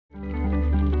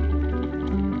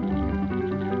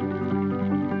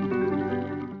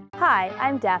Hi,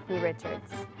 I'm Daphne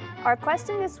Richards. Our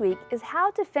question this week is how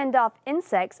to fend off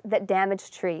insects that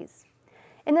damage trees.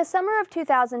 In the summer of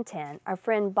 2010, our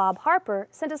friend Bob Harper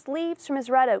sent us leaves from his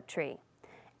red oak tree.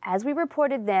 As we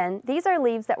reported then, these are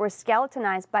leaves that were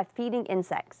skeletonized by feeding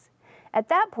insects. At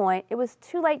that point, it was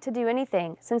too late to do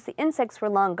anything since the insects were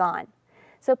long gone.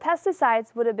 So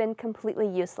pesticides would have been completely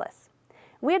useless.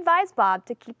 We advised Bob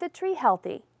to keep the tree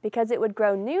healthy because it would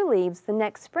grow new leaves the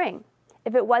next spring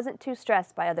if it wasn't too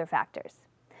stressed by other factors.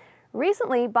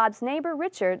 Recently, Bob's neighbor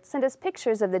Richard sent us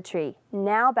pictures of the tree,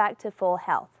 now back to full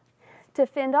health. To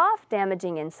fend off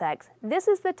damaging insects, this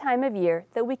is the time of year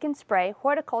that we can spray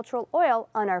horticultural oil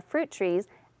on our fruit trees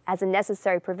as a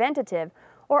necessary preventative,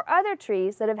 or other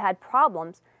trees that have had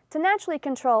problems, to naturally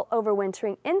control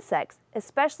overwintering insects,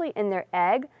 especially in their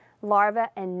egg,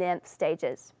 larva, and nymph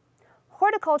stages.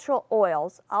 Horticultural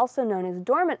oils, also known as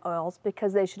dormant oils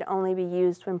because they should only be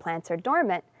used when plants are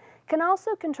dormant, can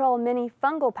also control many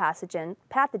fungal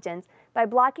pathogens by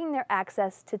blocking their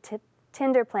access to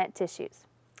tender plant tissues,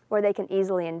 where they can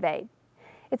easily invade.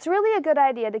 It's really a good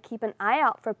idea to keep an eye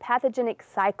out for pathogenic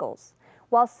cycles.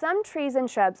 While some trees and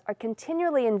shrubs are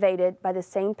continually invaded by the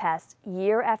same pests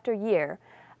year after year,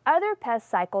 other pest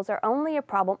cycles are only a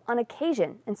problem on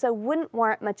occasion and so wouldn't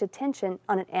warrant much attention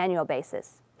on an annual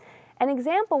basis. An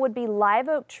example would be live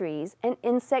oak trees and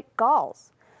insect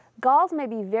galls. Galls may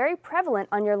be very prevalent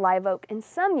on your live oak in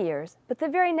some years, but the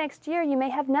very next year you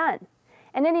may have none.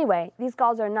 And anyway, these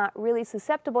galls are not really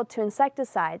susceptible to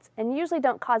insecticides and usually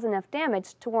don't cause enough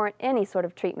damage to warrant any sort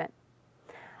of treatment.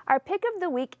 Our pick of the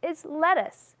week is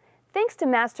lettuce. Thanks to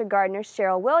master gardener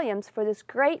Cheryl Williams for this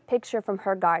great picture from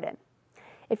her garden.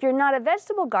 If you're not a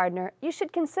vegetable gardener, you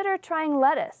should consider trying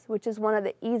lettuce, which is one of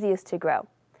the easiest to grow.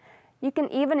 You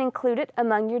can even include it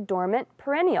among your dormant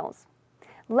perennials.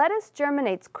 Lettuce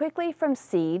germinates quickly from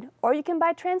seed, or you can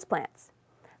buy transplants.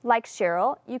 Like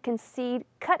Cheryl, you can seed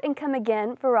cut and come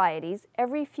again varieties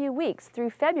every few weeks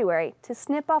through February to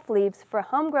snip off leaves for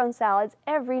homegrown salads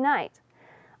every night.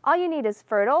 All you need is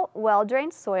fertile,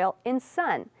 well-drained soil in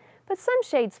sun, but some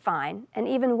shade's fine and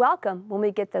even welcome when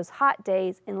we get those hot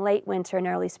days in late winter and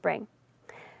early spring.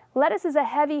 Lettuce is a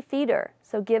heavy feeder,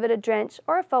 so give it a drench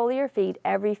or a foliar feed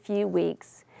every few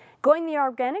weeks. Going the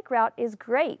organic route is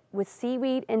great with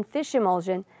seaweed and fish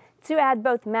emulsion to add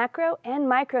both macro and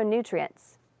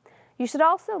micronutrients. You should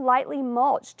also lightly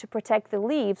mulch to protect the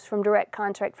leaves from direct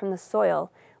contact from the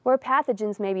soil, where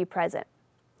pathogens may be present.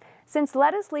 Since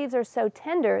lettuce leaves are so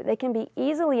tender, they can be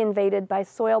easily invaded by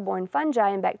soil-borne fungi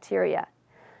and bacteria.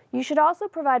 You should also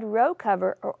provide row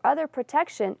cover or other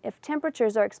protection if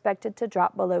temperatures are expected to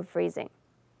drop below freezing.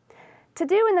 To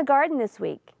do in the garden this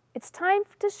week, it's time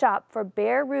to shop for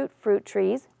bare root fruit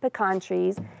trees, pecan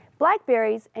trees,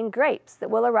 blackberries, and grapes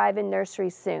that will arrive in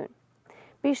nurseries soon.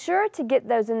 Be sure to get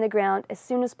those in the ground as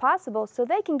soon as possible so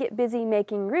they can get busy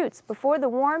making roots before the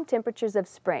warm temperatures of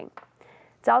spring.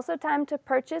 It's also time to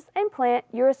purchase and plant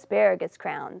your asparagus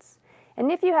crowns.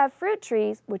 And if you have fruit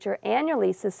trees, which are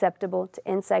annually susceptible to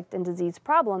insect and disease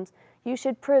problems, you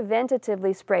should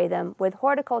preventatively spray them with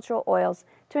horticultural oils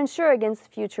to ensure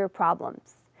against future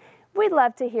problems. We'd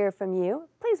love to hear from you.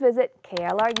 Please visit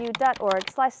klru.org/ctg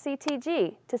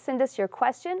to send us your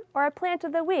question or a plant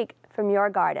of the week from your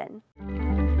garden.